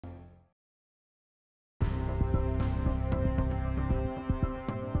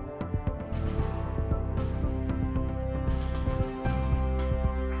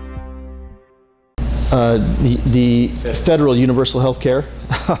The federal universal health care.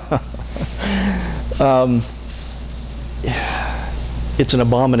 It's an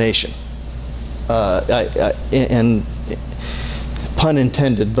abomination. And pun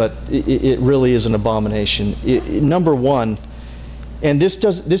intended, but it really is an abomination. Number one, and this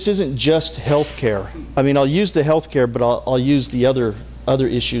isn't just health care. I mean, I'll use the health care, but I'll use the other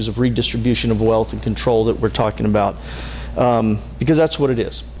issues of redistribution of wealth and control that we're talking about, because that's what it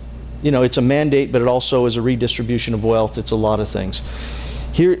is. You know, it's a mandate, but it also is a redistribution of wealth. It's a lot of things.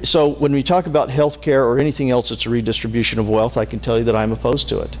 Here, so when we talk about health care or anything else that's a redistribution of wealth, I can tell you that I'm opposed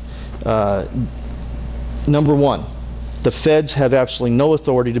to it. Number one, the feds have absolutely no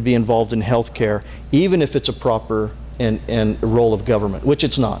authority to be involved in health care, even if it's a proper and role of government, which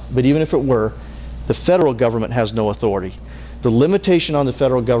it's not. But even if it were, the federal government has no authority. The limitation on the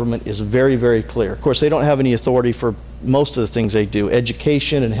federal government is very, very clear. Of course, they don't have any authority for most of the things they do,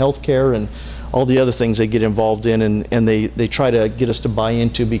 education and healthcare and all the other things they get involved in, and they try to get us to buy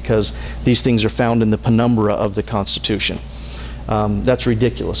into because these things are found in the penumbra of the Constitution. That's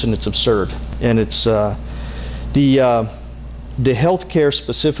ridiculous and it's absurd. And it's the healthcare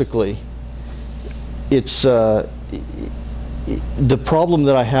specifically. It's the problem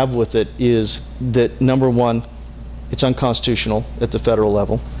that I have with it is that, number one, it's unconstitutional at the federal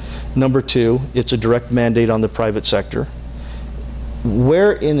level. Number two, it's a direct mandate on the private sector.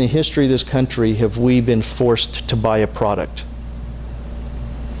 Where in the history of this country have we been forced to buy a product?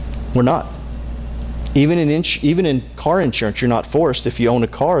 We're not. Even in car insurance, you're not forced. If you own a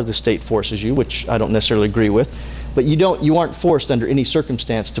car, the state forces you, which I don't necessarily agree with. But you aren't forced under any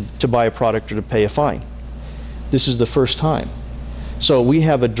circumstance to buy a product or to pay a fine. This is the first time. So we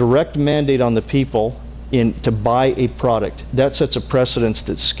have a direct mandate on the people to buy a product. That sets a precedence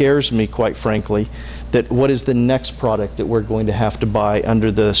that scares me, quite frankly, that what is the next product that we're going to have to buy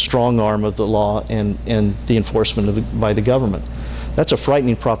under the strong arm of the law and the enforcement by the government. That's a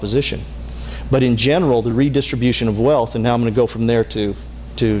frightening proposition. But in general, the redistribution of wealth, and now I'm going to go from there to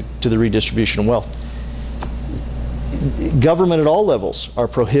the redistribution of wealth. Government at all levels are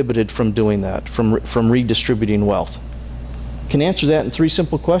prohibited from doing that, from redistributing wealth. Can answer that in three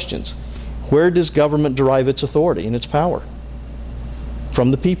simple questions. Where does government derive its authority and its power?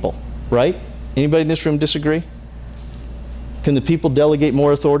 From the people, right? Anybody in this room disagree? Can the people delegate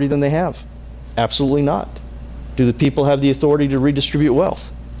more authority than they have? Absolutely not. Do the people have the authority to redistribute wealth?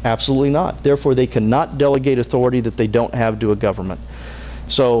 Absolutely not. Therefore, they cannot delegate authority that they don't have to a government.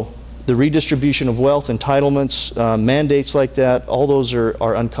 So the redistribution of wealth, entitlements, mandates like that, all those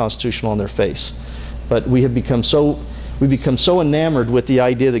are unconstitutional on their face. But we have become so enamored with the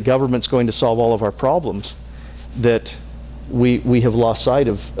idea that government's going to solve all of our problems that we have lost sight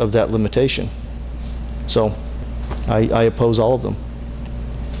of that limitation. So I oppose all of them.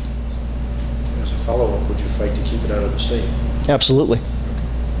 As a follow-up, would you fight to keep it out of the state? Absolutely.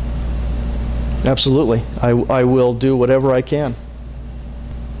 Absolutely. I will do whatever I can.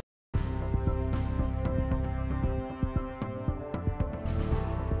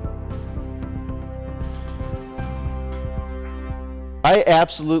 I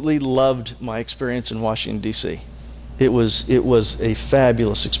absolutely loved my experience in Washington, D.C. It was a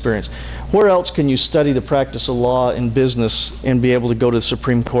fabulous experience. Where else can you study the practice of law and business and be able to go to the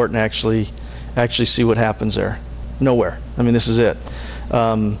Supreme Court and actually see what happens there? Nowhere. I mean, this is it.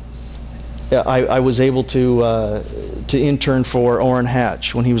 I was able to intern for Orrin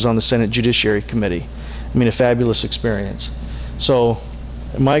Hatch when he was on the Senate Judiciary Committee. I mean, a fabulous experience. So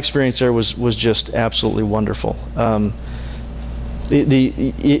my experience there was just absolutely wonderful. It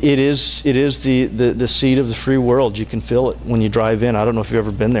is the seat of the free world. You can feel it when you drive in. I don't know if you've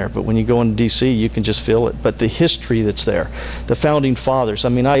ever been there, but when you go into D.C., you can just feel it. But the history that's there, the founding fathers. I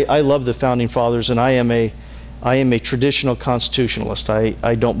mean, I love the founding fathers, and I am a traditional constitutionalist.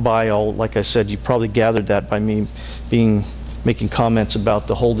 I don't buy all, like I said, you probably gathered that by me making comments about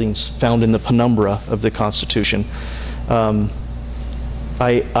the holdings found in the penumbra of the Constitution. I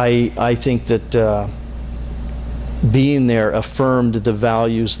think that being there affirmed the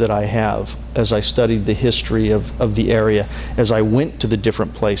values that I have as I studied the history of the area, as I went to the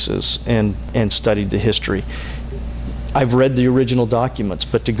different places and studied the history. I've read the original documents,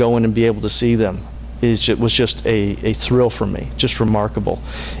 but to go in and be able to see them was just a thrill for me, just remarkable.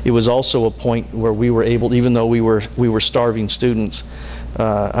 It was also a point where we were able, even though we were starving students,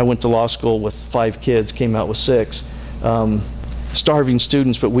 I went to law school with 5 kids, came out with 6, starving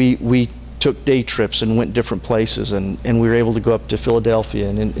students, but we took day trips and went different places, and we were able to go up to Philadelphia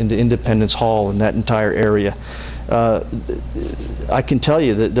and into Independence Hall and that entire area. I can tell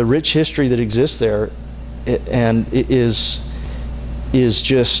you that the rich history that exists there, and it is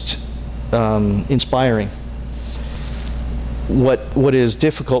just inspiring. What is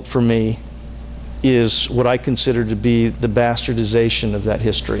difficult for me is what I consider to be the bastardization of that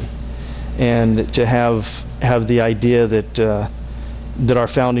history, and to have the idea that that our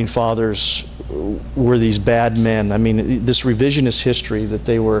founding fathers were these bad men. I mean, this revisionist history that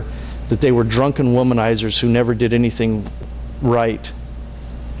they were drunken womanizers who never did anything right.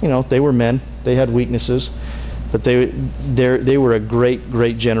 You know, they were men. They had weaknesses, but they were a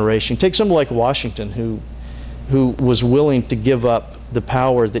great generation. Take someone like Washington, who was willing to give up the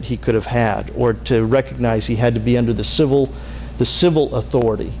power that he could have had, or to recognize he had to be under the civil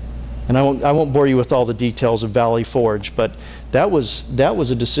authority. And I won't bore you with all the details of Valley Forge, but that was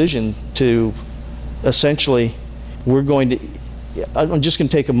a decision to essentially, I'm just going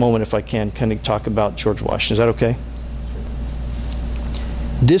to take a moment, if I can, kind of talk about George Washington. Is that okay?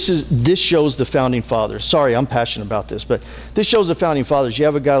 This shows the founding fathers. Sorry, I'm passionate about this, but this shows the founding fathers. You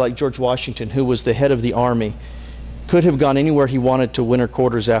have a guy like George Washington, who was the head of the army, could have gone anywhere he wanted to winter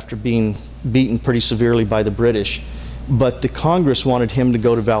quarters after being beaten pretty severely by the British, but the Congress wanted him to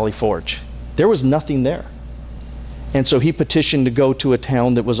go to Valley Forge. There was nothing there. And so he petitioned to go to a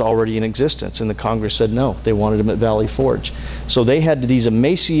town that was already in existence, and the Congress said no. They wanted him at Valley Forge. So they had these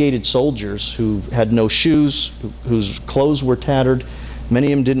emaciated soldiers who had no shoes, whose clothes were tattered. Many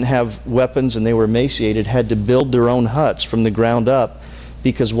of them didn't have weapons, and they were emaciated, had to build their own huts from the ground up,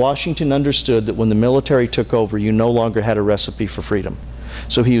 because Washington understood that when the military took over, you no longer had a recipe for freedom.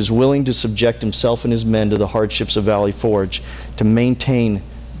 So he was willing to subject himself and his men to the hardships of Valley Forge to maintain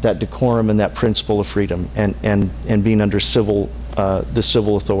that decorum and that principle of freedom, and being under the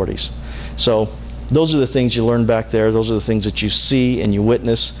civil authorities. So those are the things you learn back there. Those are the things that you see and you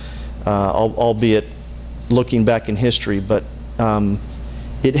witness, albeit looking back in history. But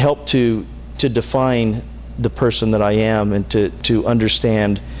it helped to define the person that I am, and to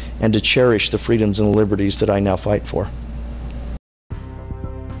understand and to cherish the freedoms and liberties that I now fight for.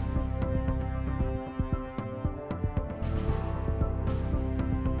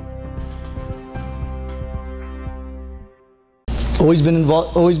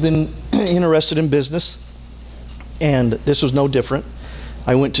 Always been interested in business, and this was no different.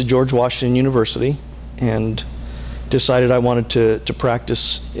 I went to George Washington University and decided I wanted to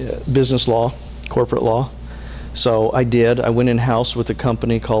practice business law, corporate law. So I did. I went in-house with a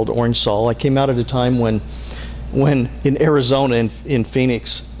company called Orange Sol. I came out at a time when in Arizona, in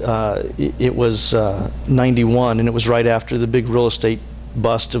Phoenix, it was 91, and it was right after the big real estate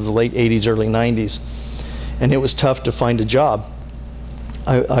bust of the late 80s, early 90s. And it was tough to find a job.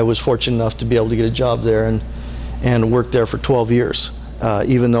 I was fortunate enough to be able to get a job there and work there for 12 years.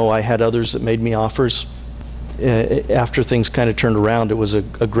 Even though I had others that made me offers, after things kind of turned around, it was a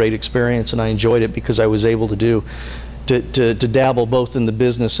great experience, and I enjoyed it because I was able to dabble both in the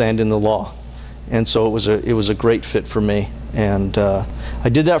business and in the law. And so it was a great fit for me. And I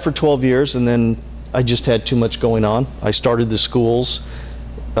did that for 12 years, and then I just had too much going on. I started the schools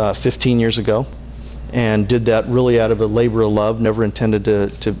 15 years ago, and did that really out of a labor of love. Never intended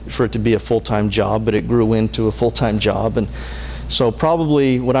for it to be a full-time job, but it grew into a full-time job. And so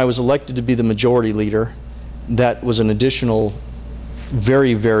probably when I was elected to be the majority leader, that was an additional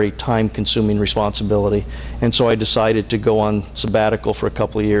very time-consuming responsibility. And so I decided to go on sabbatical for a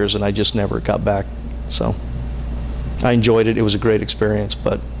couple of years, and I just never got back. So I enjoyed it. It was a great experience,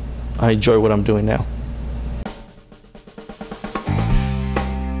 but I enjoy what I'm doing now.